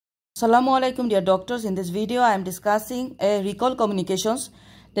Assalamu alaikum dear doctors. In this video I am discussing a recall communications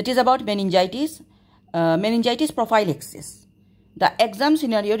that is about meningitis, meningitis prophylaxis. The exam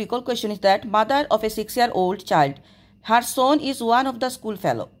scenario recall question is that mother of a 6-year-old child, her son is one of the school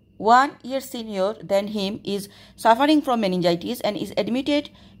fellow, 1 year senior than him, is suffering from meningitis and is admitted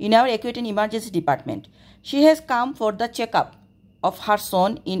in our acute and emergency department. She has come for the checkup of her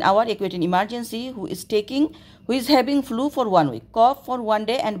son in our acute and emergency who is having flu for 1 week, cough for 1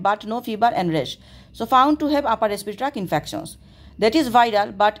 day and but no fever and rash. So found to have upper respiratory tract infections. That is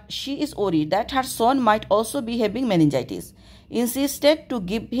viral, but she is worried that her son might also be having meningitis. Insisted to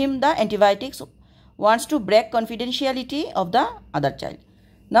give him the antibiotics, wants to break confidentiality of the other child.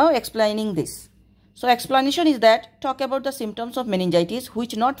 Now explaining this. So explanation is that talk about the symptoms of meningitis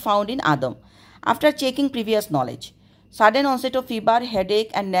which not found in Adam after checking previous knowledge. Sudden onset of fever,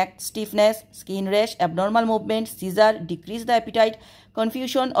 headache and neck stiffness, skin rash, abnormal movement, seizure, decrease the appetite,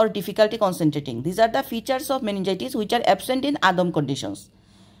 confusion or difficulty concentrating. These are the features of meningitis which are absent in Adam conditions.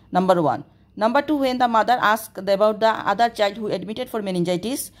 Number 1. Number 2, when the mother asked about the other child who admitted for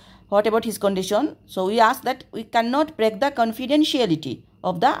meningitis, what about his condition? So we ask that we cannot break the confidentiality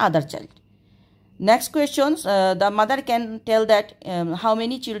of the other child. Next questions, the mother can tell that how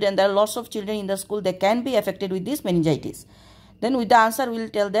many children, there are lots of children in the school, they can be affected with this meningitis. Then with the answer we will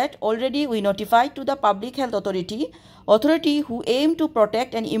tell that already we notified to the public health authority who aim to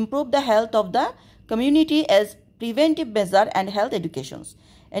protect and improve the health of the community as preventive measure and health educations.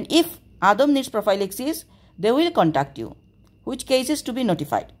 And if Adam needs prophylaxis, they will contact you. Which cases to be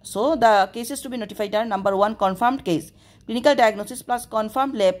notified? So the cases to be notified are: number 1, confirmed case, clinical diagnosis plus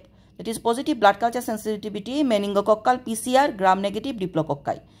confirmed lab, that is positive blood culture sensitivity, meningococcal PCR, gram-negative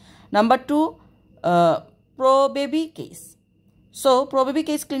diplococci. Number 2, pro-baby case. So, pro-baby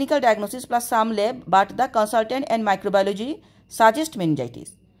case clinical diagnosis plus some lab, but the consultant and microbiology suggest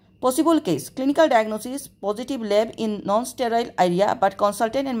meningitis. Possible case, clinical diagnosis, positive lab in non-sterile area, but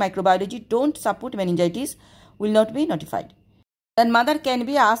consultant and microbiology don't support meningitis, will not be notified. Then mother can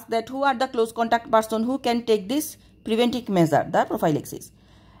be asked that who are the close contact person who can take this preventive measure, the prophylaxis.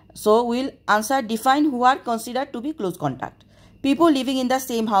 So we'll answer define who are considered to be close contact. People living in the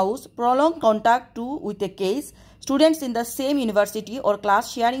same house, prolonged contact to with a case, students in the same university or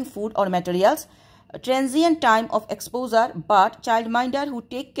class sharing food or materials, transient time of exposure but childminder who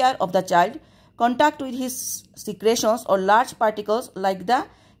take care of the child, contact with his secretions or large particles like the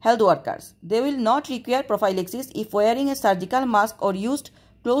health workers. They will not require prophylaxis if wearing a surgical mask or used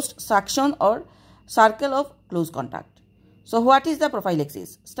closed suction or circle of close contact. So what is the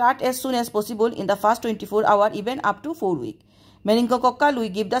prophylaxis? Start as soon as possible in the first 24 hours, even up to 4 weeks. Meningococcal, we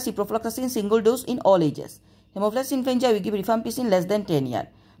give the ciprofloxacin single dose in all ages. Haemophilus influenza, we give rifampicin less than 10 years.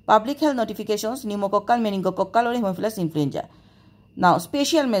 Public health notifications, pneumococcal, meningococcal or Haemophilus influenza. Now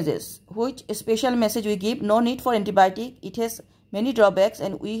special messages. Which special message we give? No need for antibiotic. It has many drawbacks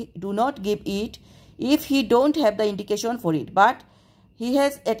and we do not give it if he don't have the indication for it. But he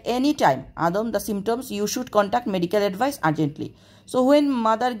has at any time Adam the symptoms, you should contact medical advice urgently. So when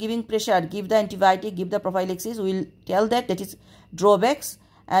mother giving pressure, give the antibiotic, give the prophylaxis, we will tell that is drawbacks.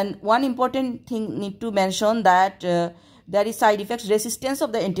 And one important thing need to mention that there is side effects, resistance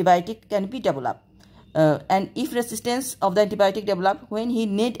of the antibiotic can be developed. And if resistance of the antibiotic develop when he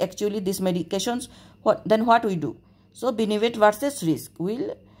need actually these medications, then what we do? So benefit versus risk,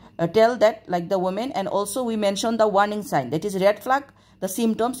 we'll tell that like the woman, and also we mention the warning sign, that is red flag, the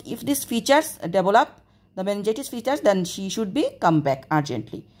symptoms. If these features develop, the meningitis features, then she should be come back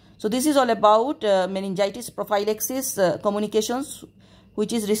urgently. So this is all about meningitis prophylaxis communications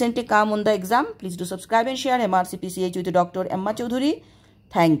which is recently come on the exam. Please do subscribe and share MRCPCH with Dr. Emma Choudhury.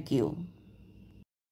 Thank you.